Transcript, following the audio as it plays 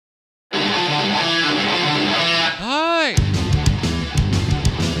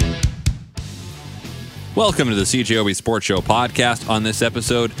Welcome to the CJOB Sports Show podcast. On this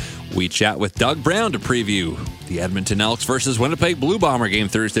episode, we chat with Doug Brown to preview the Edmonton Elks versus Winnipeg Blue Bomber game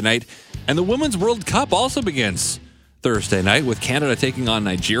Thursday night. And the Women's World Cup also begins Thursday night with Canada taking on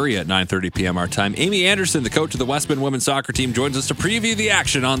Nigeria at 9:30 p.m. our time. Amy Anderson, the coach of the Wesmen women's soccer team, joins us to preview the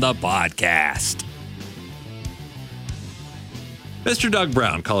action on the podcast. Mr. Doug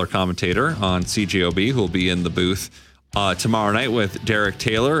Brown, color commentator on CJOB, who will be in the booth tomorrow night with Derek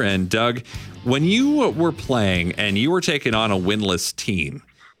Taylor. And Doug, when you were playing and you were taking on a winless team,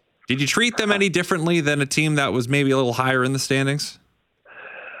 did you treat them any differently than a team that was maybe a little higher in the standings?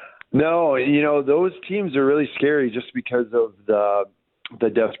 No, those teams are really scary just because of the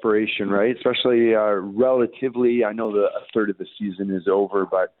desperation, right? Especially relatively, I know a third of the season is over,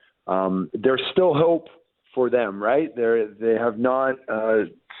 but there's still hope for them, right? They have not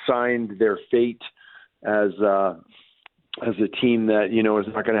signed their fate as a team that,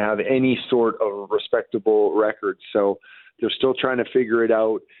 is not going to have any sort of respectable record. So they're still trying to figure it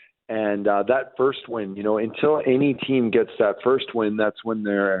out. And that first win, until any team gets that first win, that's when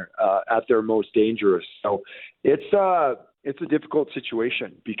they're at their most dangerous. So it's a difficult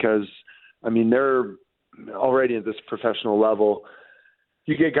situation because, they're already at this professional level.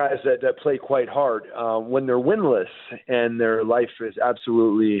 You get guys that play quite hard when they're winless and their life is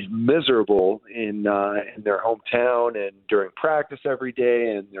absolutely miserable in their hometown and during practice every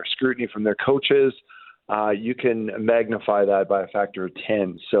day, and their scrutiny from their coaches. You can magnify that by a factor of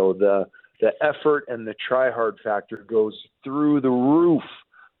 10. So the effort and the try-hard factor goes through the roof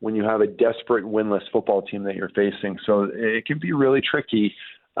when you have a desperate winless football team that you're facing. So it can be really tricky,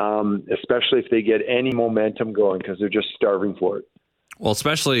 especially if they get any momentum going because they're just starving for it. Well,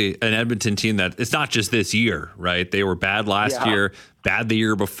 especially an Edmonton team that it's not just this year, right? They were bad last year, bad the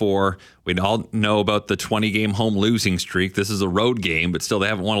year before. We all know about the 20-game home losing streak. This is a road game, but still they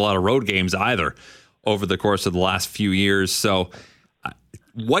haven't won a lot of road games either over the course of the last few years. So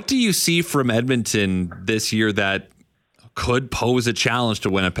what do you see from Edmonton this year that could pose a challenge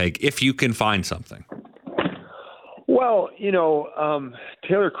to Winnipeg if you can find something? Well,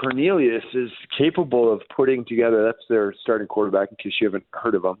 Taylor Cornelius is capable of putting together, that's their starting quarterback, in case you haven't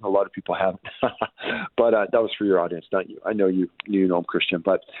heard of him. A lot of people haven't. But that was for your audience, not you. I know you know him, Christian.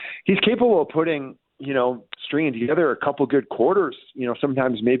 But he's capable of putting, stringing together a couple good quarters,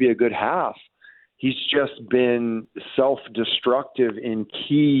 sometimes maybe a good half. He's just been self-destructive in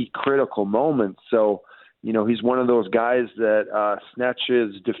key critical moments. So, he's one of those guys that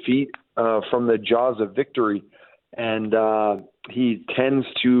snatches defeat from the jaws of victory. And he tends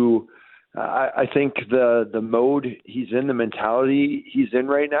to, I think the mode he's in, the mentality he's in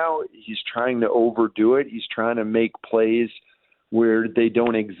right now, he's trying to overdo it. He's trying to make plays where they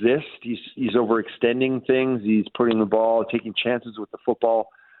don't exist. He's overextending things. He's putting the ball, taking chances with the football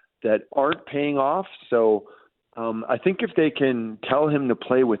that aren't paying off. So I think if they can tell him to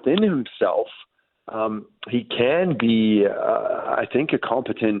play within himself, he can be, I think, a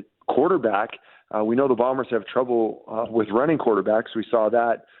competent quarterback. We know the Bombers have trouble with running quarterbacks. We saw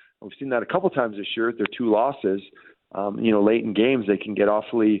that. We've seen that a couple times this year. Their two losses, late in games, they can get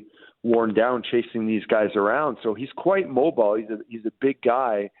awfully worn down chasing these guys around. So he's quite mobile. He's a big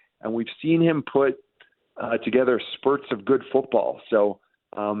guy, and we've seen him put together spurts of good football. So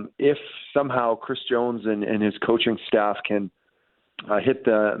if somehow Chris Jones and his coaching staff can hit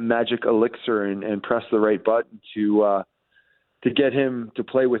the magic elixir and press the right button to get him to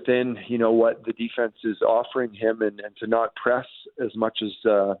play within, what the defense is offering him and to not press as much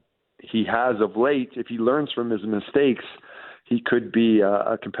as he has of late. If he learns from his mistakes, he could be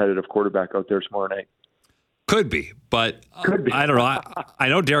a competitive quarterback out there tomorrow night. Could be, but I don't know. I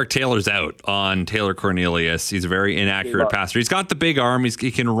know Derek Taylor's out on Taylor Cornelius. He's a very inaccurate passer. He's got the big arm.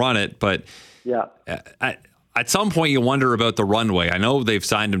 He can run it, but at some point you wonder about the runway. I know they've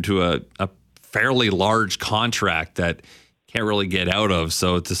signed him to a fairly large contract that can't really get out of.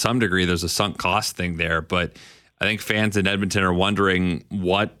 So to some degree, there's a sunk cost thing there. But I think fans in Edmonton are wondering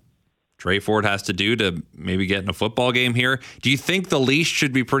what Trey Ford has to do to maybe get in a football game here. Do you think the leash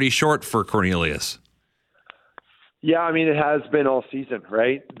should be pretty short for Cornelius? Yeah, it has been all season,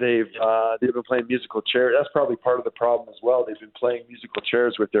 right? They've been playing musical chairs. That's probably part of the problem as well. They've been playing musical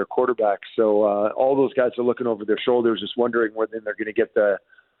chairs with their quarterback. So all those guys are looking over their shoulders, just wondering when they're going to get the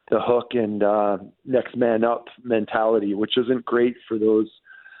hook and next man up mentality, which isn't great for those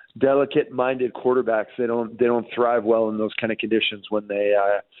delicate-minded quarterbacks. They don't thrive well in those kind of conditions when they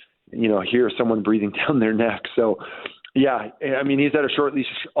hear someone breathing down their neck. So yeah, he's had a short leash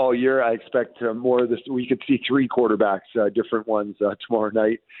all year. I expect more of this. We could see three quarterbacks, different ones tomorrow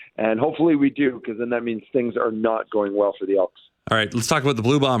night, and hopefully we do, because then that means things are not going well for the Elks. All right, let's talk about the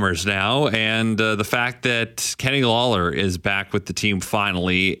Blue Bombers now and the fact that Kenny Lawler is back with the team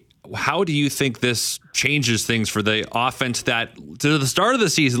finally. How do you think this changes things for the offense that to the start of the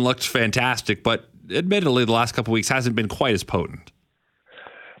season looked fantastic, but admittedly the last couple of weeks hasn't been quite as potent?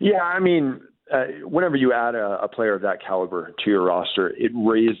 Yeah, I mean, whenever you add a player of that caliber to your roster, it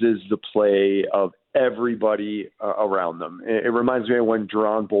raises the play of everybody around them. It reminds me of when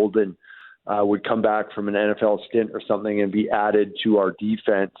Deron Bolden would come back from an NFL stint or something and be added to our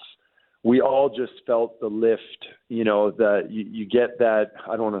defense. We all just felt the lift, that you get that,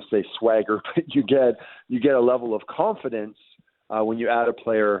 I don't want to say swagger, but you get a level of confidence when you add a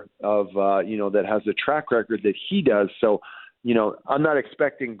player of, that has a track record that he does. So, I'm not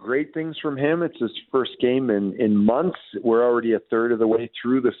expecting great things from him. It's his first game in months. We're already a third of the way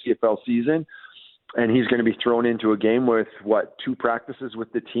through the CFL season, and he's going to be thrown into a game with, 2 practices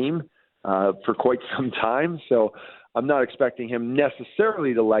with the team for quite some time. So I'm not expecting him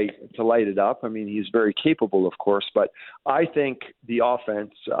necessarily to light it up. I mean, he's very capable, of course, but I think the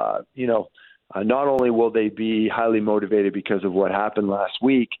offense, not only will they be highly motivated because of what happened last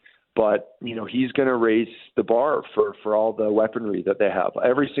week, but, he's going to raise the bar for all the weaponry that they have.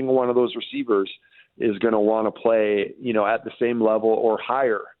 Every single one of those receivers is going to want to play, at the same level or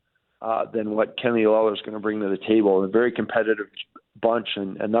higher than what Kenny Lawler is going to bring to the table. A very competitive bunch,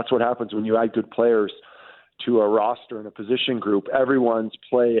 and that's what happens when you add good players to a roster and a position group. Everyone's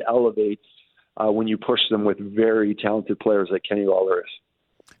play elevates when you push them with very talented players like Kenny Lawler is.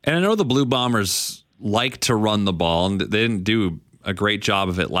 And I know the Blue Bombers like to run the ball, and they didn't do a great job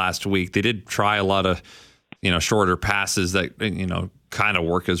of it last week. They did try a lot of, shorter passes that, kind of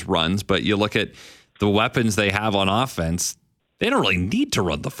work as runs, but you look at the weapons they have on offense, they don't really need to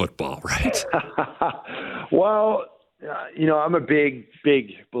run the football, right? Well, I'm a big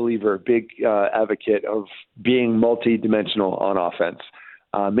believer, advocate of being multi-dimensional on offense,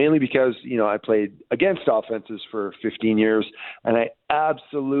 mainly because, I played against offenses for 15 years, and I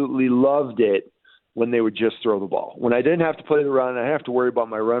absolutely loved it when they would just throw the ball. When I didn't have to play the run, I didn't have to worry about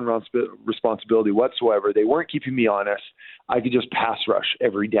my run responsibility whatsoever. They weren't keeping me honest. I could just pass rush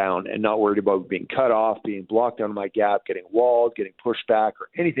every down and not worried about being cut off, being blocked out of my gap, getting walled, getting pushed back, or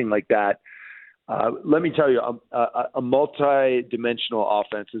anything like that. Let me tell you, a multi-dimensional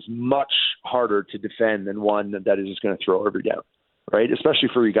offense is much harder to defend than one that is just going to throw every down, right? Especially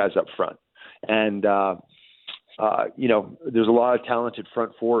for you guys up front. And, there's a lot of talented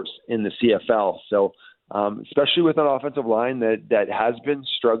front fours in the CFL. So, especially with an offensive line that has been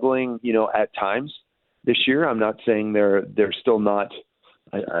struggling, at times this year. I'm not saying they're still not.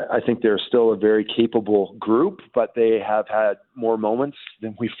 I think they're still a very capable group, but they have had more moments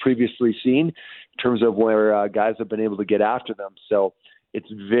than we've previously seen in terms of where guys have been able to get after them. So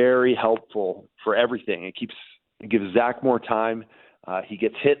it's very helpful for everything. It gives Zach more time. He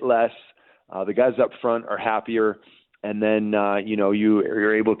gets hit less. The guys up front are happier. And then,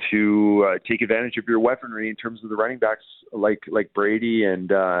 you're able to take advantage of your weaponry in terms of the running backs like Brady and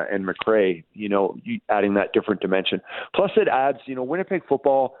McRae, adding that different dimension. Plus it adds, Winnipeg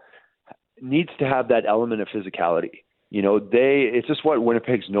football needs to have that element of physicality. It's just what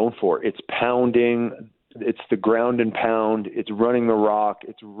Winnipeg's known for. It's pounding, it's the ground and pound, it's running the rock,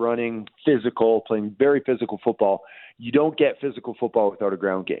 it's running physical, playing very physical football. You don't get physical football without a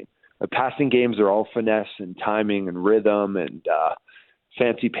ground game. The passing games are all finesse and timing and rhythm and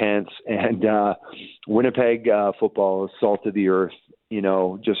fancy pants. And Winnipeg football is salt of the earth.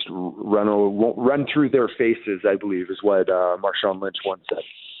 Just run through their faces, I believe, is what Marshawn Lynch once said.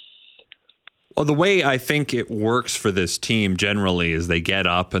 Well, the way I think it works for this team generally is they get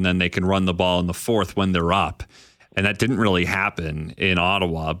up and then they can run the ball in the fourth when they're up. And that didn't really happen in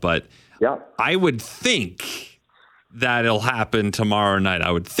Ottawa. But yeah, I would think that it'll happen tomorrow night. I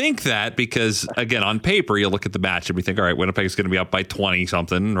would think that because, again, on paper, you look at the match and we think, all right, Winnipeg's going to be up by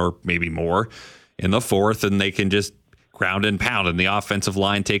 20-something or maybe more in the fourth, and they can just ground and pound, and the offensive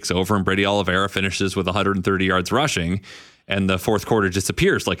line takes over, and Brady Oliveira finishes with 130 yards rushing, and the fourth quarter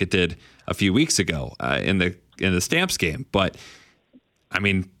disappears like it did a few weeks ago in the Stamps game. But, I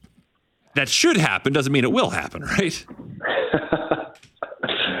mean, that should happen. Doesn't mean it will happen, right?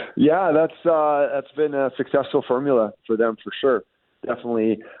 Yeah, that's been a successful formula for them for sure.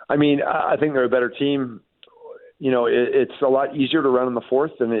 Definitely. I mean, I think they're a better team. It's a lot easier to run in the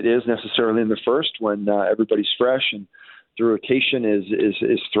fourth than it is necessarily in the first when everybody's fresh and the rotation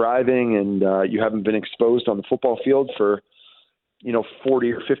is thriving and you haven't been exposed on the football field for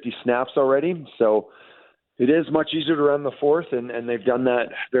 40 or 50 snaps already. So it is much easier to run the fourth, and they've done that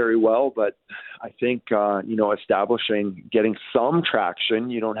very well. But I think, establishing, getting some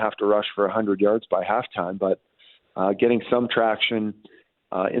traction, you don't have to rush for 100 yards by halftime, but getting some traction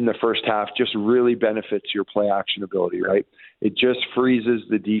in the first half just really benefits your play action ability, right? It just freezes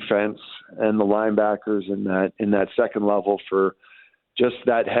the defense and the linebackers in that second level for just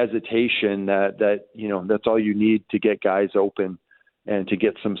that hesitation that that's all you need to get guys open and to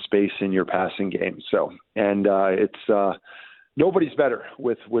get some space in your passing game. So, and it's nobody's better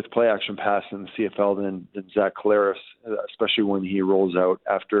with play action pass in the CFL than Zach Collaros, especially when he rolls out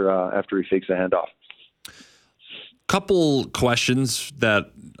after he fakes a handoff. Couple questions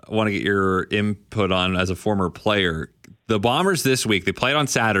that I want to get your input on as a former player. The Bombers this week, they played on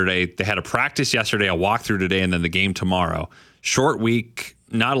Saturday. They had a practice yesterday, a walkthrough today, and then the game tomorrow. Short week,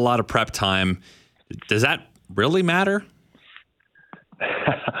 not a lot of prep time. Does that really matter?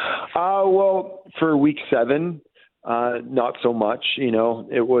 Well, for week 7, not so much.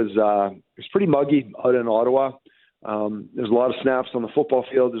 It was pretty muggy out in Ottawa. There's a lot of snaps on the football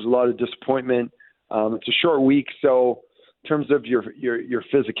field. There's a lot of disappointment. It's a short week, so in terms of your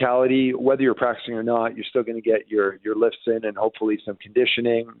physicality, whether you're practicing or not, you're still going to get your lifts in and hopefully some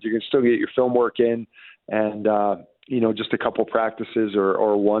conditioning. You're going to still get your film work in, and just a couple practices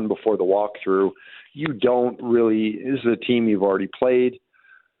or one before the walkthrough. You don't really. This is a team you've already played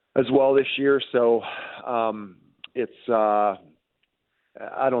as well this year, so it's. I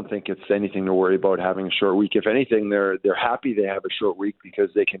don't think it's anything to worry about having a short week. If anything, they're happy they have a short week because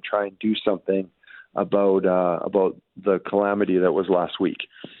they can try and do something about the calamity that was last week.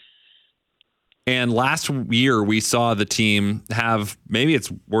 And last year we saw the team have maybe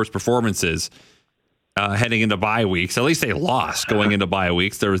its worst performances heading into bye weeks. At least they lost going into bye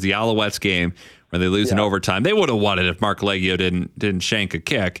weeks. There was the Alouettes game where they lose in overtime. They would have won it if Mark Leggio didn't shank a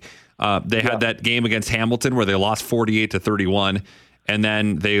kick. They had that game against Hamilton where they lost 48-31. And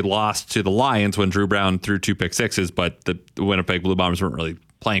then they lost to the Lions when Drew Brown threw 2 pick sixes, but the Winnipeg Blue Bombers weren't really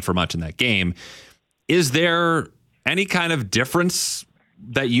playing for much in that game. Is there any kind of difference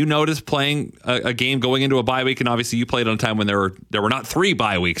that you notice playing a game going into a bye week? And obviously you played on a time when there were not 3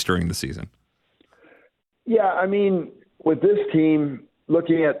 bye weeks during the season. Yeah, I mean, with this team,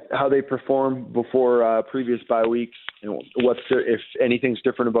 looking at how they performed before previous bye weeks, if anything's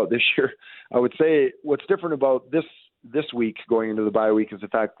different about this year, I would say what's different about this week going into the bye week is the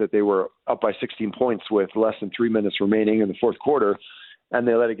fact that they were up by 16 points with less than 3 minutes remaining in the fourth quarter, and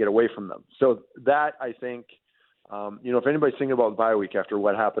they let it get away from them. So that, I think, if anybody's thinking about the bye week after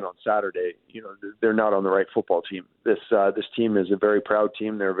what happened on Saturday, they're not on the right football team. This team is a very proud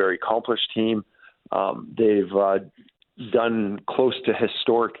team. They're a very accomplished team. They've done close to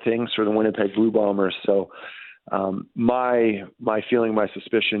historic things for the Winnipeg Blue Bombers. So my feeling, my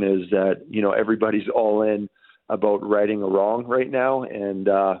suspicion is that, everybody's all in about righting a wrong right now. And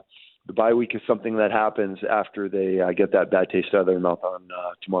the bye week is something that happens after they get that bad taste out of their mouth on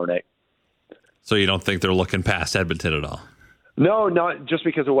tomorrow night. So you don't think they're looking past Edmonton at all? No, not just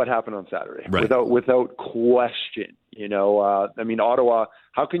because of what happened on Saturday. Right. Without question. Ottawa,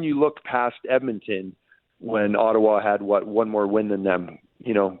 how can you look past Edmonton when Ottawa had one more win than them,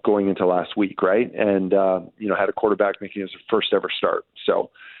 going into last week, right? And, had a quarterback making his first ever start. So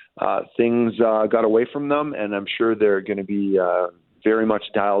things got away from them, and I'm sure they're going to be very much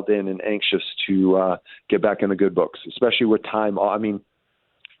dialed in and anxious to get back in the good books, especially with time. I mean,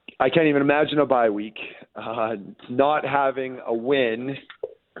 I can't even imagine a bye week, not having a win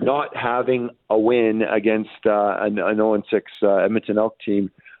against an 0-6 Edmonton Elk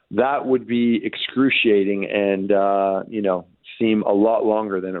team. That would be excruciating and, seem a lot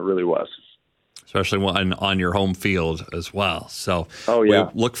longer than it really was. Especially on your home field as well. So we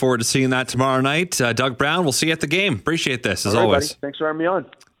look forward to seeing that tomorrow night. Doug Brown, we'll see you at the game. Appreciate this, as always. Buddy. Thanks for having me on.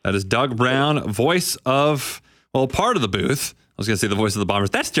 That is Doug Brown, voice of, part of the booth. I was going to say the voice of the Bombers.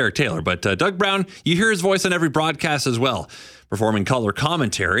 That's Derek Taylor. But Doug Brown, you hear his voice on every broadcast as well, performing color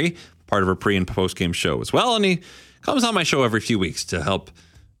commentary, part of our pre- and post-game show as well. And he comes on my show every few weeks to help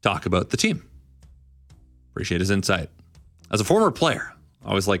talk about the team. Appreciate his insight. As a former player, I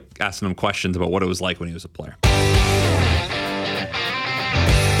always like asking him questions about what it was like when he was a player.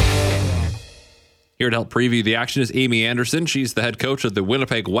 Here to help preview the action is Amy Anderson. She's the head coach of the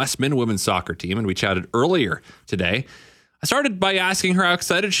Winnipeg Wesmen women's soccer team, and we chatted earlier today. I started by asking her how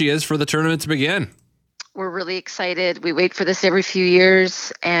excited she is for the tournament to begin. We're really excited. We wait for this every few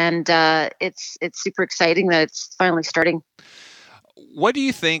years, and it's super exciting that it's finally starting. What do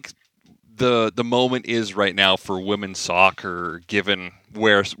you think the moment is right now for women's soccer, given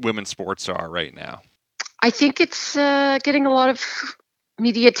where women's sports are right now? I think it's getting a lot of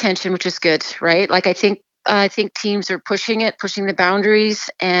media attention, which is good, right? Like I think teams are pushing the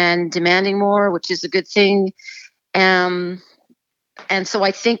boundaries and demanding more, which is a good thing. And so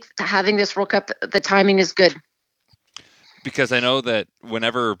I think having this World Cup, the timing is good. Because I know that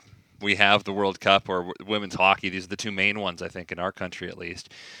whenever we have the World Cup or women's hockey, these are the two main ones, I think, in our country at least.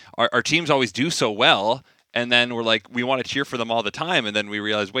 Our teams always do so well, and then we're like, we want to cheer for them all the time, and then we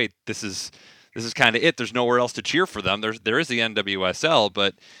realize, wait, this is kind of it. There's nowhere else to cheer for them. There is the NWSL,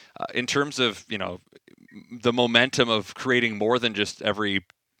 but in terms of the momentum of creating more than just every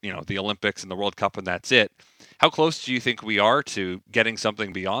the Olympics and the World Cup and that's it. How close do you think we are to getting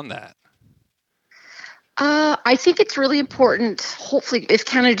something beyond that? I think it's really important, hopefully, if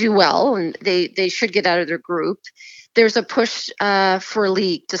Canada do well, and they should get out of their group, there's a push for a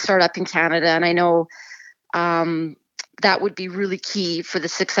league to start up in Canada. And I know that would be really key for the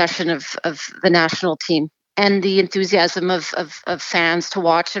succession of the national team and the enthusiasm of fans to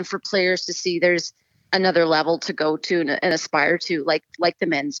watch and for players to see there's another level to go to and aspire to, like the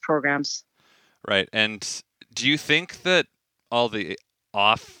men's programs. Right. And do you think that all the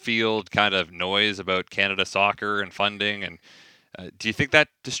off-field kind of noise about Canada soccer and funding, and do you think that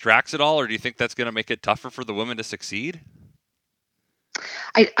distracts it all, or do you think that's going to make it tougher for the women to succeed?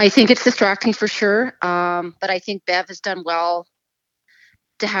 I think it's distracting for sure, but I think Bev has done well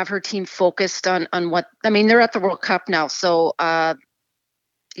to have her team focused on what, I mean, they're at the World Cup now, so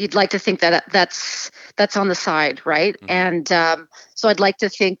you'd like to think that that's on the side, right? Mm-hmm. And so I'd like to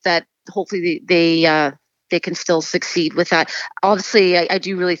think that hopefully they can still succeed with that. Obviously, I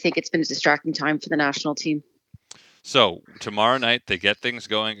do really think it's been a distracting time for the national team. So tomorrow night they get things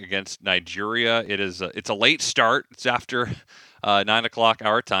going against Nigeria. It's a late start. It's after 9:00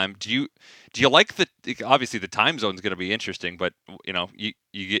 our time. Do you like obviously the time zone is going to be interesting, but you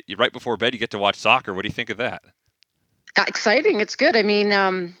get right before bed you get to watch soccer. What do you think of that? Exciting. It's good. I mean,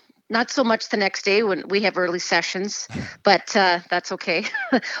 not so much the next day when we have early sessions, but that's okay.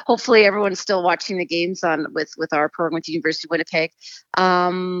 Hopefully everyone's still watching the games with our program with the University of Winnipeg.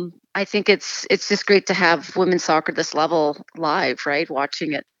 I think it's just great to have women's soccer this level live, right?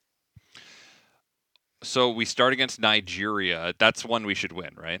 Watching it. So we start against Nigeria. That's one we should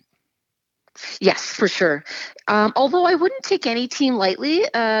win, right? Yes, for sure. Although I wouldn't take any team lightly.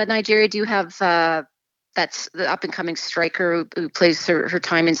 Nigeria do have that's the up and coming striker who plays her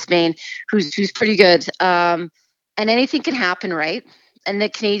time in Spain, who's pretty good. And anything can happen, right? And the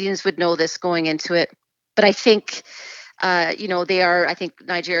Canadians would know this going into it. But I think, they are, I think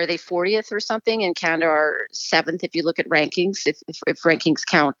Nigeria, they 40th or something, and Canada are 7th. If you look at rankings, if rankings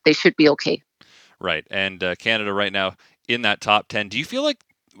count, they should be okay. Right. And Canada right now in that top 10. Do you feel like,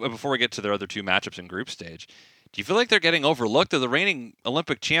 before we get to their other two matchups in group stage, do you feel like they're getting overlooked? They're the reigning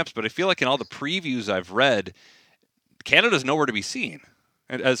Olympic champs, but I feel like in all the previews I've read, Canada's nowhere to be seen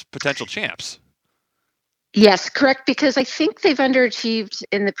as potential champs. Yes, correct, because I think they've underachieved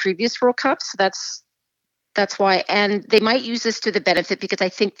in the previous World Cup, so that's why. And they might use this to the benefit because I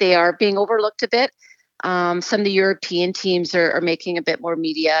think they are being overlooked a bit. Some of the European teams are making a bit more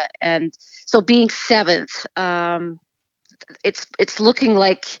media. And so being 7th, it's looking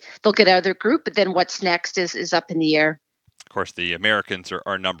like they'll get out of their group, but then what's next is up in the air. Of course, the Americans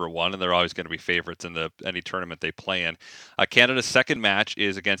are number one, and they're always going to be favorites in any tournament they play in. Canada's second match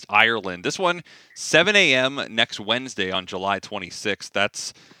is against Ireland. This one, 7 a.m. next Wednesday on July 26th.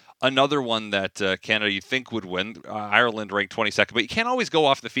 That's another one that Canada you think would win. Ireland ranked 22nd, but you can't always go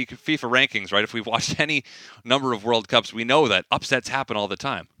off the FIFA rankings, right? If we've watched any number of World Cups, we know that upsets happen all the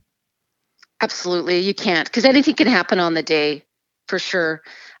time. Absolutely, you can't, because anything can happen on the day, for sure.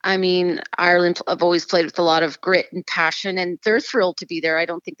 I mean, Ireland have always played with a lot of grit and passion, and they're thrilled to be there. I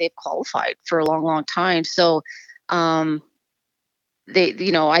don't think they've qualified for a long, long time. So, I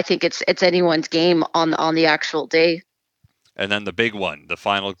think it's anyone's game on the actual day. And then the big one, the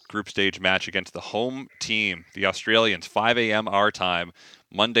final group stage match against the home team, the Australians, 5 a.m. our time,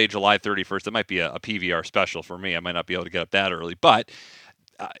 Monday, July 31st. That might be a PVR special for me. I might not be able to get up that early, but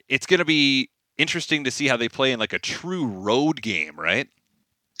it's going to be interesting to see how they play in like a true road game, right?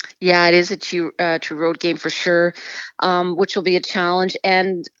 Yeah, it is a true road game for sure, which will be a challenge.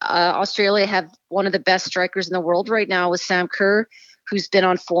 And Australia have one of the best strikers in the world right now with Sam Kerr, who's been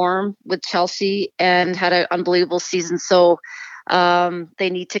on form with Chelsea and had an unbelievable season. So they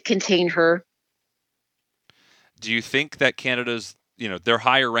need to contain her. Do you think that Canada's, they're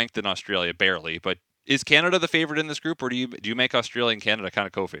higher ranked than Australia, barely, but is Canada the favorite in this group, or do you make Australia and Canada kind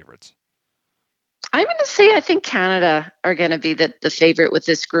of co-favorites? I'm going to say I think Canada are going to be the favorite with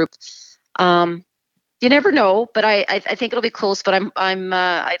this group. You never know, but I think it'll be close. But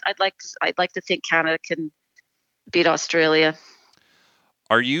I'd like to think Canada can beat Australia.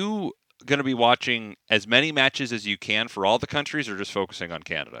 Are you going to be watching as many matches as you can for all the countries, or just focusing on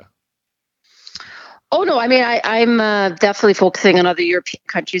Canada? Oh no, I mean I'm definitely focusing on other European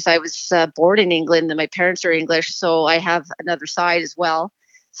countries. I was born in England, and my parents are English, so I have another side as well.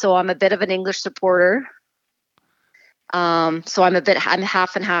 So I'm a bit of an English supporter. So I'm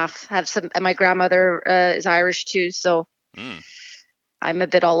half and half. Have some, and my grandmother is Irish too, so I'm a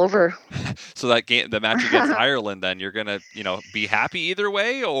bit all over. So that game, the match against Ireland, then you're gonna, be happy either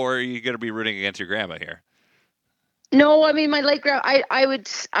way, or are you gonna be rooting against your grandma here? No, I mean my late grandma.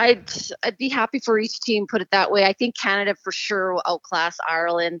 I'd be happy for each team. Put it that way. I think Canada for sure will outclass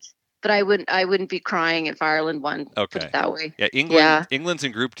Ireland, but I wouldn't be crying if Ireland won. Okay, put it that way. Yeah, England's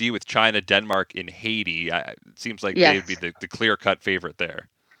in Group D with China, Denmark, and Haiti. It seems like they'd be the clear-cut favorite there.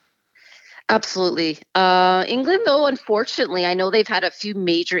 Absolutely. England, though, unfortunately, I know they've had a few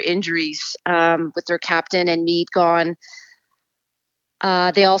major injuries with their captain and Meade gone.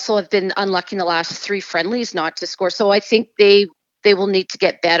 They also have been unlucky in the last 3 friendlies not to score. So I think they will need to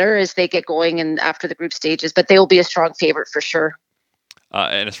get better as they get going and after the group stages, but they will be a strong favorite for sure.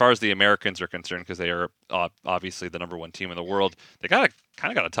 And as far as the Americans are concerned, because they are obviously the number 1 team in the world, they kind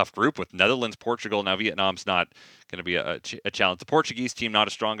of got a tough group with Netherlands, Portugal. Now Vietnam's not going to be a challenge. The Portuguese team not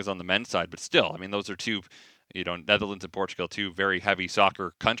as strong as on the men's side, but still, I mean, those are 2, Netherlands and Portugal, 2 very heavy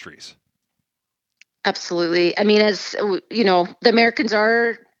soccer countries. Absolutely. I mean, as you know, the Americans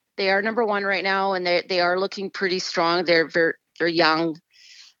are number 1 right now, and they are looking pretty strong. They're young.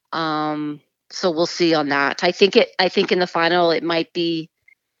 So we'll see on that. I think in the final it might be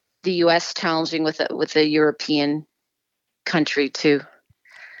the U.S. challenging with a European country too.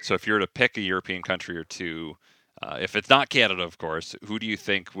 So if you were to pick a European country or 2, if it's not Canada, of course, who do you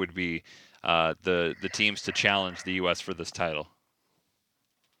think would be the teams to challenge the U.S. for this title?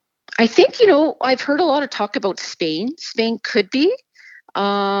 I think, I've heard a lot of talk about Spain. Spain could be.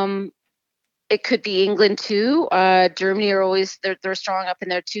 It could be England too. Germany are always they're strong up in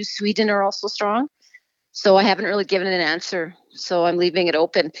there too. Sweden are also strong. So I haven't really given an answer. So I'm leaving it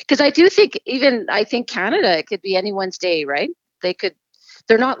open because I do think I think Canada, it could be anyone's day, right?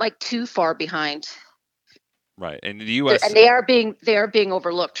 They're not like too far behind. Right, and the U.S. and they are being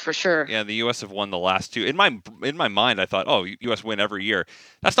overlooked for sure. Yeah, the U.S. have won the last 2. In my mind, I thought, U.S. win every year.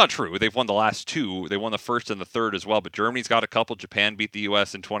 That's not true. They've won the last 2. They won the first and the third as well. But Germany's got a couple. Japan beat the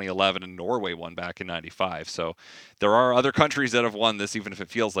U.S. in 2011, and Norway won back in '95. So there are other countries that have won this, even if it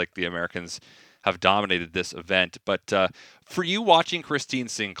feels like the Americans have dominated this event. But for you watching Christine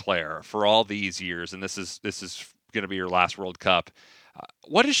Sinclair for all these years, and this is going to be your last World Cup,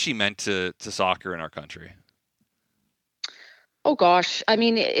 what has she meant to soccer in our country? Oh gosh, I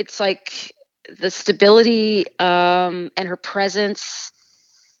mean, it's like the stability and her presence,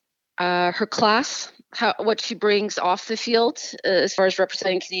 her class, what she brings off the field as far as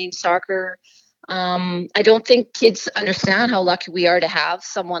representing Canadian soccer. I don't think kids understand how lucky we are to have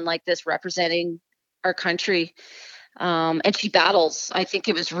someone like this representing our country. And she battles. I think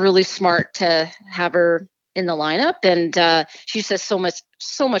it was really smart to have her in the lineup, and she just has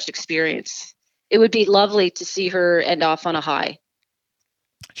so much experience. It would be lovely to see her end off on a high.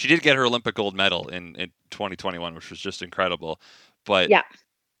 She did get her Olympic gold medal in 2021, which was just incredible. But yeah,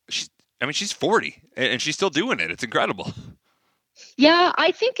 she's 40 and she's still doing it. It's incredible. Yeah,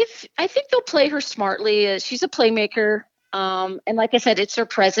 I think they'll play her smartly. She's a playmaker, and like I said, it's her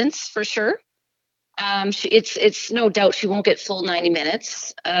presence for sure. It's no doubt she won't get full 90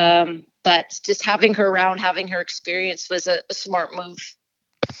 minutes, but just having her around, having her experience was a smart move.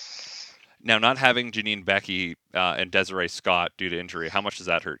 Now, not having Janine Beckie and Desiree Scott due to injury, how much does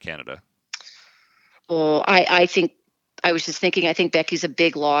that hurt Canada? Well, I think I was just thinking. I think Beckie's a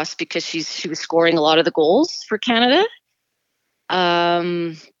big loss because she was scoring a lot of the goals for Canada.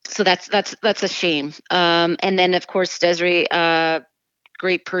 So that's a shame. And then of course Desiree,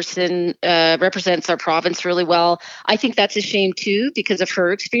 great person, represents our province really well. I think that's a shame too because of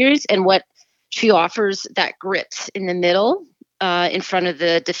her experience and what she offers, that grit in the middle. In front of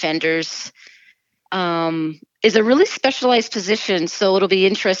the defenders is a really specialized position. So it'll be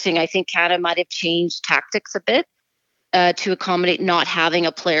interesting. I think Canada might have changed tactics a bit to accommodate not having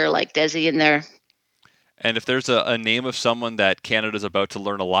a player like Desi in there. And if there's a name of someone that Canada's about to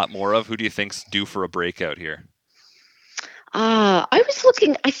learn a lot more of, who do you think's due for a breakout here? I was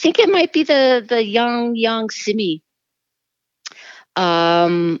looking. I think it might be the young Simi.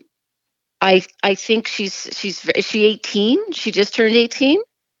 I think she's 18. She just turned 18.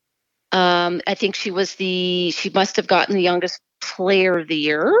 I think she must have gotten the youngest player of the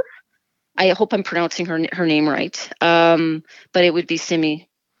year. I hope I'm pronouncing her name right. But it would be Simi.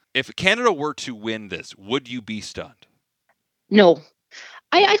 If Canada were to win this, would you be stunned? No.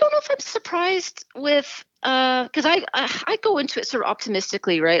 I don't know if I'm surprised with because I go into it sort of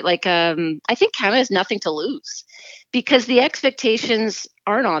optimistically, right? Like, I think Canada has nothing to lose because the expectations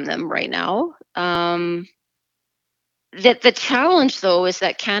aren't on them right now. That the challenge, though, is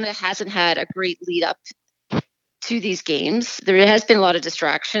that Canada hasn't had a great lead up to these games. There has been a lot of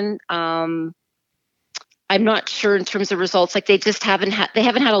distraction. I'm not sure in terms of results. Like, they just haven't had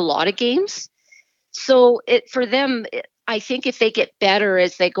a lot of games. So for them, I think if they get better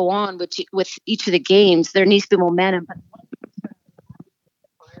as they go on with each of the games, there needs to be momentum.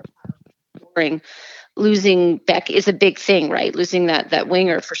 But losing Beck is a big thing, right? Losing that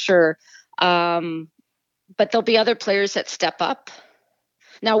winger for sure. But there'll be other players that step up.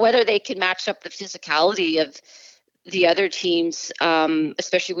 Now, whether they can match up the physicality of the other teams,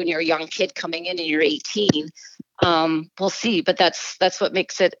 especially when you're a young kid coming in and you're 18, we'll see. But that's what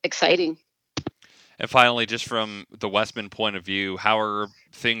makes it exciting. And finally, just from the Wesmen point of view, how are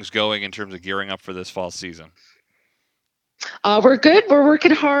things going in terms of gearing up for this fall season? We're good. We're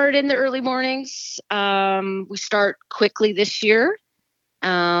working hard in the early mornings. We start quickly this year.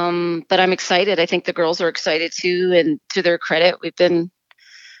 But I'm excited. I think the girls are excited too. And to their credit, we've been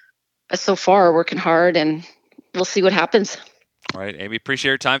so far working hard, and we'll see what happens. All right, Amy, appreciate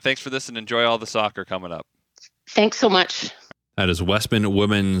your time. Thanks for this, and enjoy all the soccer coming up. Thanks so much. That is Wesmen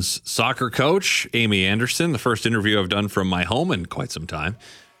women's soccer coach, Amy Anderson, the first interview I've done from my home in quite some time.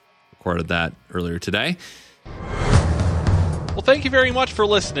 Recorded that earlier today. Well, thank you very much for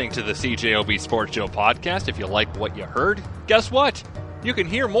listening to the CJOB Sports Show podcast. If you like what you heard, guess what? You can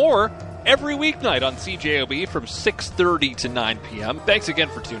hear more every weeknight on CJOB from 6:30 to 9 p.m. Thanks again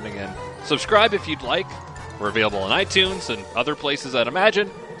for tuning in. Subscribe if you'd like. We're available on iTunes and other places, I'd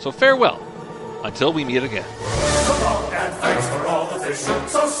imagine. So farewell until we meet again. So long and thanks for all the fish.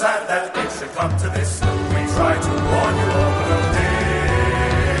 So sad that it should come to this. We try to warn you all, but oh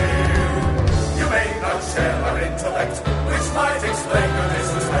dear. You may not share our intellect, which might explain your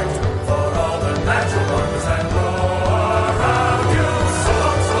disrespect.